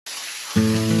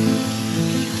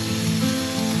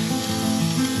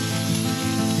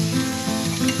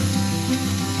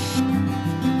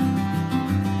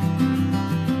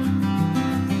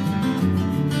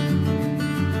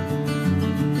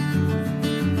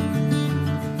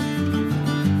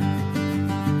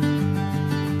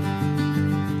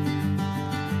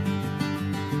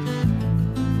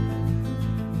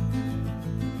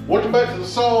Welcome back to the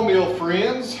Sawmill,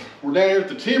 friends. We're down here at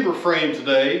the timber frame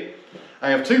today. I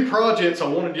have two projects I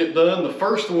want to get done. The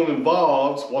first one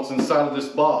involves what's inside of this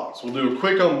box. We'll do a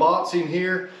quick unboxing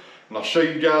here, and I'll show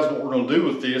you guys what we're going to do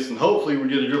with this, and hopefully we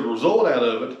get a good result out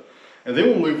of it. And then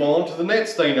we'll move on to the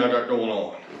next thing I got going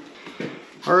on.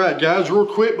 Alright guys, real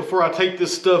quick before I take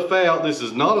this stuff out, this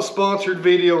is not a sponsored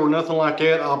video or nothing like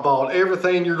that. I bought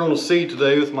everything you're going to see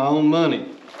today with my own money.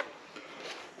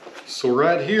 So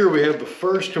right here we have the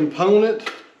first component.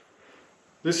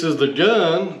 This is the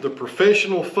gun, the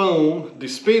professional foam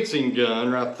dispensing gun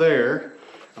right there.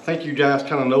 I think you guys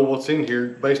kind of know what's in here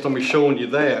based on me showing you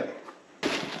that.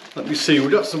 Let me see, we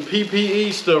got some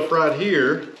PPE stuff right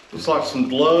here. Looks like some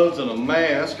gloves and a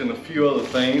mask and a few other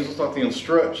things. Looks like the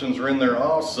instructions are in there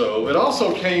also. It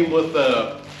also came with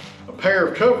a pair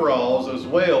of coveralls as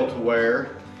well to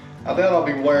wear. I doubt I'll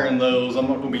be wearing those. I'm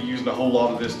not going to be using a whole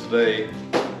lot of this today.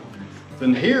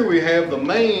 Then here we have the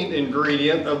main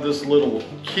ingredient of this little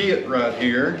kit right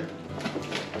here.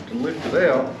 I can lift it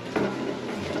out.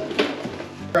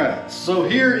 All right, so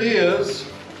here is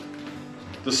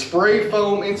the spray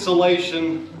foam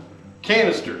insulation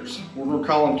canisters. We're going to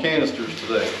call them canisters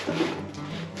today.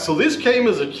 So this came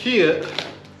as a kit,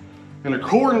 and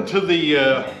according to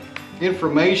the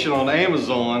information on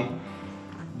Amazon,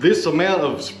 this amount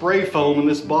of spray foam in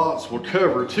this box will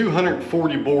cover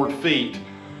 240 board feet,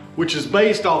 which is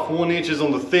based off 1 inch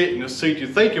on the thickness. So if you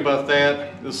think about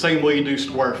that, the same way you do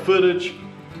square footage.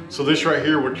 So this right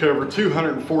here would cover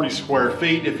 240 square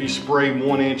feet if you spray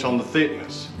 1 inch on the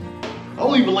thickness.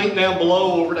 I'll leave a link down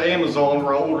below over to Amazon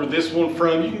where I ordered this one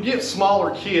from. You can get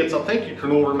smaller kits. I think you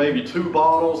can order maybe 2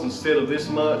 bottles instead of this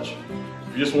much.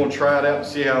 If you just want to try it out and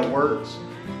see how it works.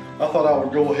 I thought I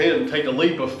would go ahead and take a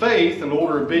leap of faith and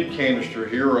order a big canister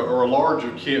here, or a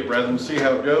larger kit rather, than see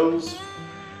how it goes.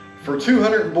 For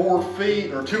 200 board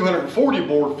feet, or 240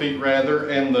 board feet rather,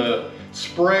 and the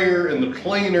sprayer and the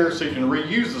cleaner so you can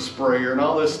reuse the sprayer and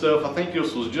all this stuff, I think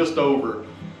this was just over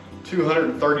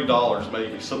 $230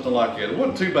 maybe, something like that. It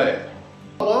wasn't too bad.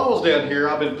 While I was down here,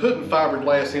 I've been putting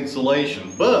fiberglass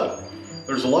insulation, but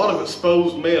there's a lot of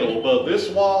exposed metal above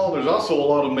this wall. There's also a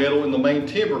lot of metal in the main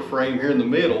timber frame here in the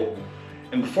middle.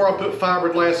 And before I put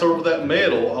fiberglass over that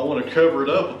metal, I want to cover it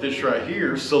up with this right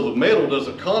here so the metal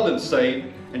doesn't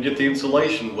condensate and get the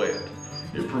insulation wet.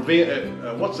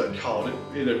 It what's that called?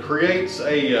 It creates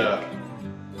a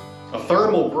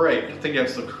thermal break. I think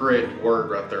that's the correct word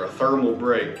right there, a thermal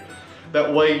break.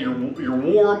 That way your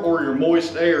warm or your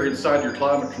moist air inside your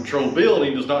climate control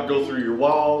building does not go through your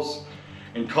walls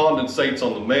and condensates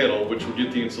on the metal, which will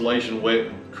get the insulation wet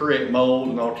and create mold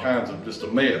and all kinds of just a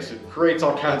mess. It creates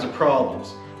all kinds of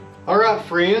problems. All right,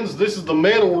 friends, this is the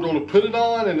metal we're going to put it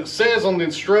on, and it says on the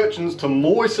instructions to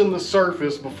moisten the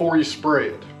surface before you spray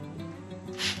it.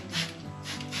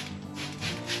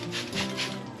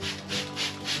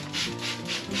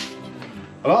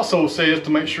 It also says to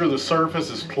make sure the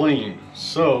surface is clean.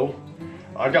 So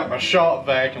I got my shop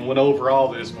vac and went over all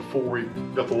this before we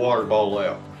got the water bottle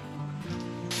out.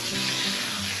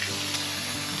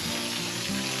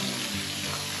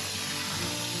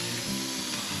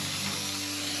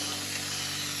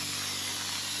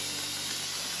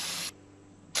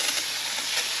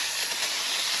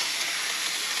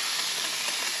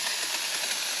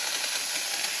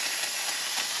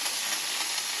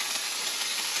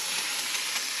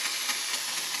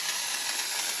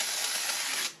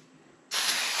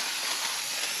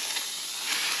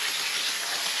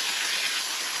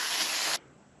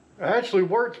 It actually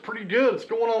works pretty good. It's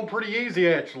going on pretty easy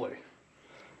actually.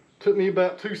 Took me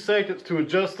about 2 seconds to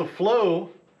adjust the flow,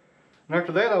 and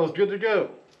after that I was good to go.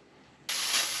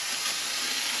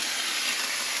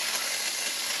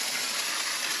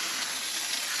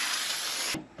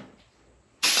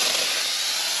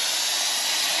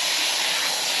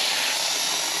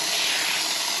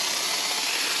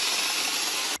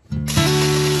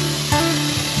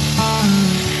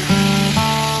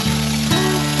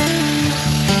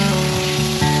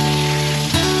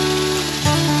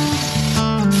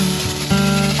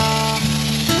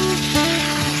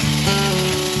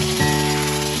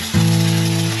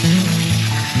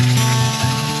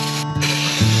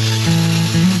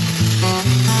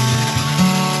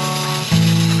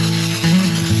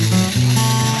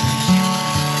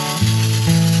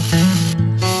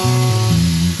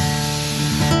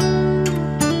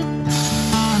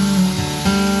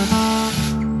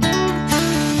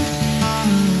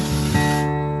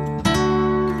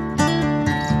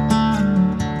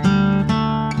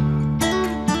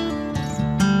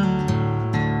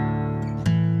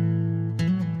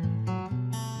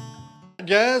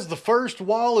 guys, the first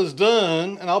wall is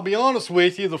done, and I'll be honest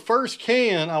with you, the first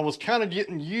can, I was kind of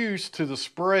getting used to the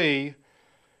spray.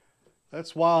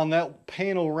 That's why on that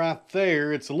panel right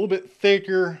there, it's a little bit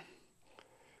thicker,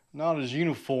 not as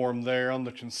uniform there on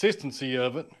the consistency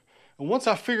of it. And once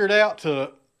I figured out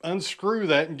to unscrew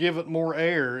that and give it more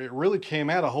air, it really came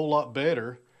out a whole lot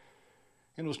better.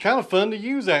 And it was kind of fun to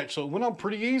use actually. It went on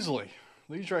pretty easily.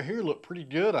 These right here look pretty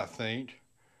good, I think.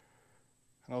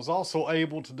 I was also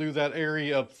able to do that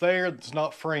area up there that's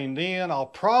not framed in. I'll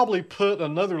probably put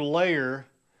another layer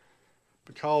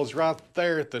because right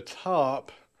there at the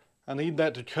top, I need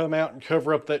that to come out and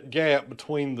cover up that gap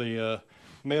between the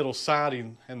metal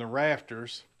siding and the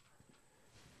rafters.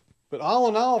 But all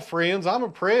in all, friends, I'm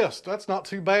impressed. That's not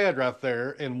too bad right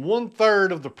there. And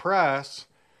 1/3 of the price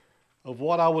of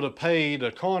what I would have paid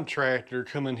a contractor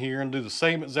come in here and do the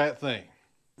same exact thing.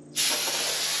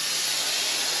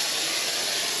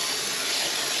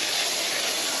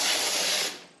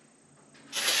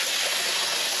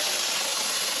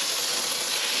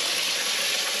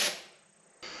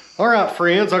 All right,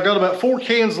 friends, I've got about 4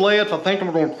 cans left. I think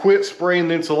I'm going to quit spraying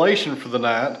the insulation for the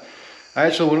night. I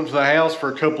actually went up to the house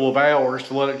for a couple of hours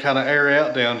to let it kind of air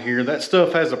out down here. That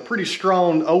stuff has a pretty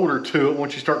strong odor to it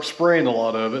once you start spraying a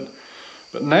lot of it.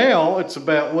 But now it's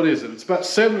about, what is it? It's about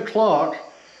 7 o'clock.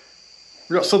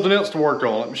 We've got something else to work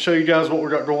on. Let me show you guys what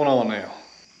we got going on now.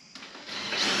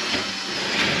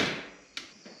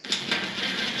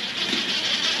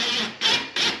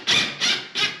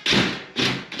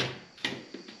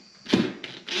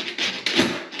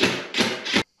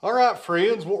 Alright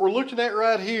friends, what we're looking at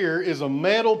right here is a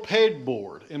metal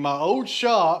pegboard. In my old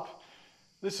shop,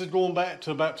 this is going back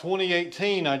to about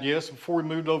 2018 I guess, before we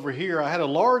moved over here, I had a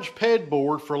large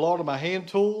pegboard for a lot of my hand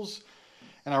tools,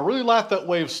 and I really liked that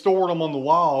way of storing them on the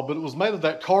wall, but it was made of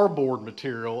that cardboard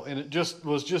material and it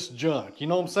was just junk, you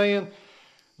know what I'm saying?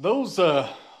 Those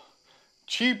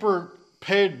cheaper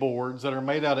pegboards that are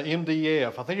made out of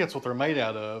MDF, I think that's what they're made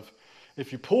out of.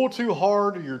 If you pull too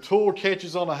hard or your tool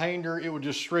catches on a hanger, it would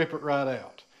just strip it right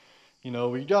out. You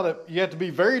know, you have to be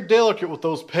very delicate with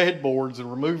those pegboards and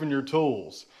removing your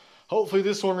tools. Hopefully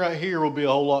this one right here will be a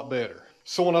whole lot better.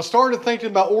 So when I started thinking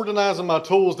about organizing my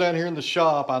tools down here in the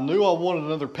shop, I knew I wanted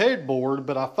another pegboard,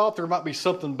 but I thought there might be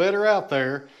something better out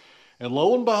there. And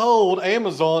lo and behold,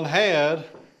 Amazon had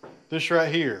this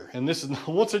right here. And this is,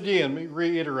 once again, let me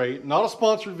reiterate, not a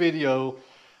sponsored video.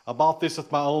 I bought this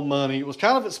with my own money. It was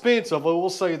kind of expensive, I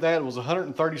will say that. It was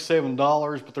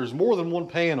 $137, but there's more than one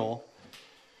panel.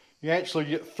 You actually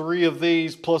get 3 of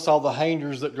these plus all the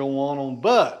hangers that go on them.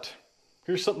 But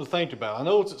here's something to think about. I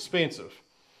know it's expensive.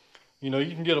 You know,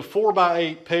 you can get a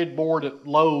 4x8 pegboard at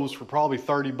Lowe's for probably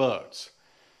 30 bucks.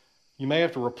 You may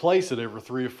have to replace it every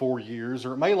 3 or 4 years,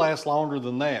 or it may last longer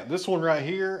than that. This one right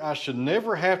here, I should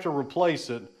never have to replace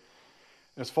it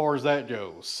as far as that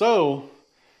goes. So,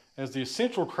 as the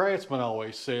Essential Craftsman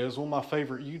always says, one of my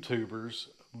favorite YouTubers,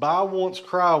 buy once,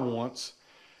 cry once,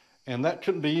 and that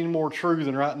couldn't be any more true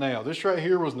than right now. This right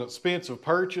here was an expensive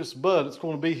purchase, but it's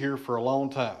going to be here for a long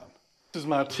time. This is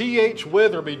my T.H.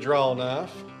 Weatherby draw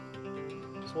knife.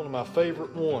 It's one of my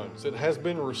favorite ones. It has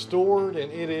been restored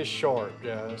and it is sharp,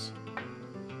 guys.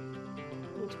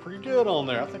 Looks pretty good on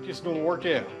there. I think it's going to work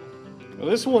out. Now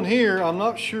this one here, I'm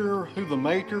not sure who the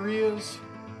maker is.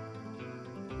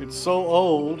 It's so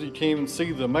old you can't even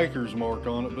see the maker's mark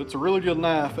on it, but it's a really good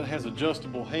knife. It has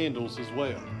adjustable handles as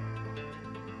well.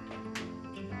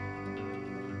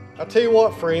 I tell you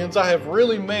what, friends, I have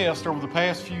really messed over the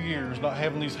past few years not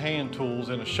having these hand tools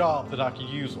in a shop that I could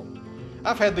use them.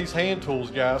 I've had these hand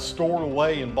tools, guys, stored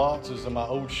away in boxes in my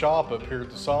old shop up here at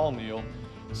the Sawmill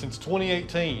since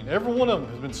 2018. Every one of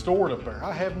them has been stored up there.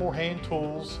 I have more hand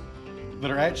tools that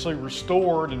are actually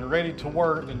restored and ready to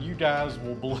work than you guys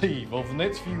will believe. Over the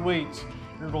next few weeks,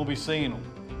 you're going to be seeing them.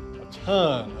 A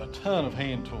ton of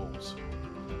hand tools.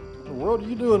 What in the world are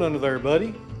you doing under there,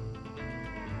 buddy?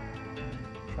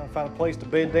 Trying to find a place to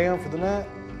bed down for the night?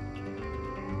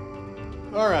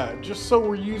 All right, just so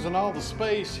we're using all the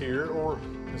space here, or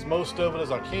as most of it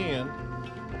as I can,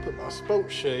 I'll put my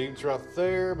spoke shades right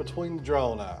there between the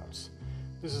draw knives.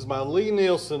 This is my Lee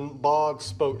Nielsen Bog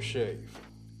spoke shave.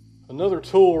 Another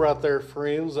tool right there,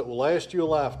 friends, that will last you a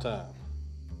lifetime.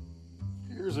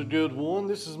 Here's a good one.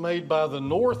 This is made by the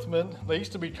Northman. They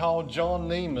used to be called John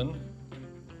Neiman.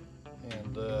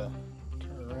 And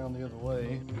turn around the other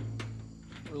way.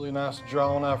 Really nice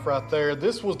draw knife right there.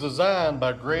 This was designed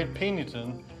by Greg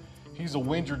Pennington. He's a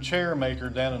Windsor chair maker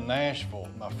down in Nashville.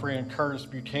 My friend Curtis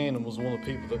Buchanan was one of the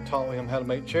people that taught him how to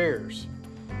make chairs.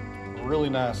 A really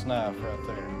nice knife right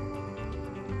there.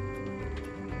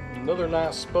 Another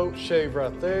nice spoke shave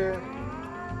right there.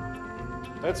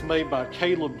 That's made by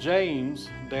Caleb James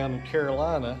down in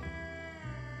Carolina.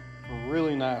 A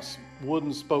really nice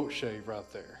wooden spoke shave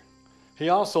right there. He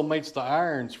also makes the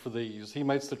irons for these. He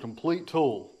makes the complete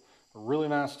tool. A really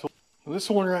nice tool. This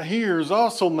one right here is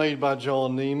also made by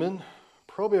John Neiman.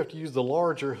 Probably have to use the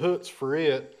larger hooks for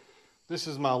it. This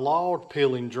is my log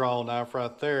peeling draw knife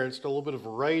right there. It's got a little bit of a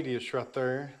radius right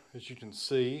there, as you can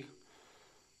see.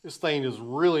 This thing is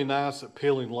really nice at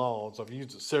peeling logs. I've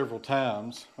used it several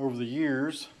times over the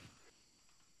years.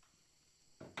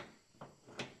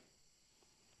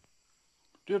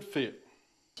 Good fit.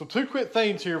 So 2 quick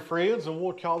things here, friends, and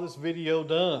we'll call this video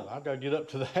done. I've got to get up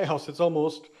to the house. It's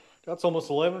almost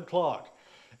 11 o'clock.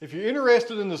 If you're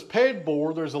interested in this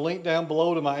pegboard, there's a link down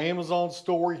below to my Amazon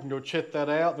store. You can go check that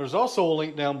out. There's also a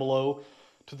link down below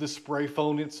to this spray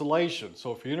foam insulation.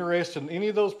 So if you're interested in any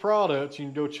of those products, you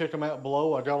can go check them out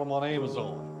below. I got them on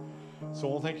Amazon. So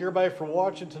I want to thank everybody for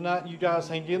watching tonight. You guys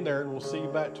hang in there, and we'll see you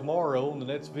back tomorrow in the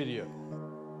next video.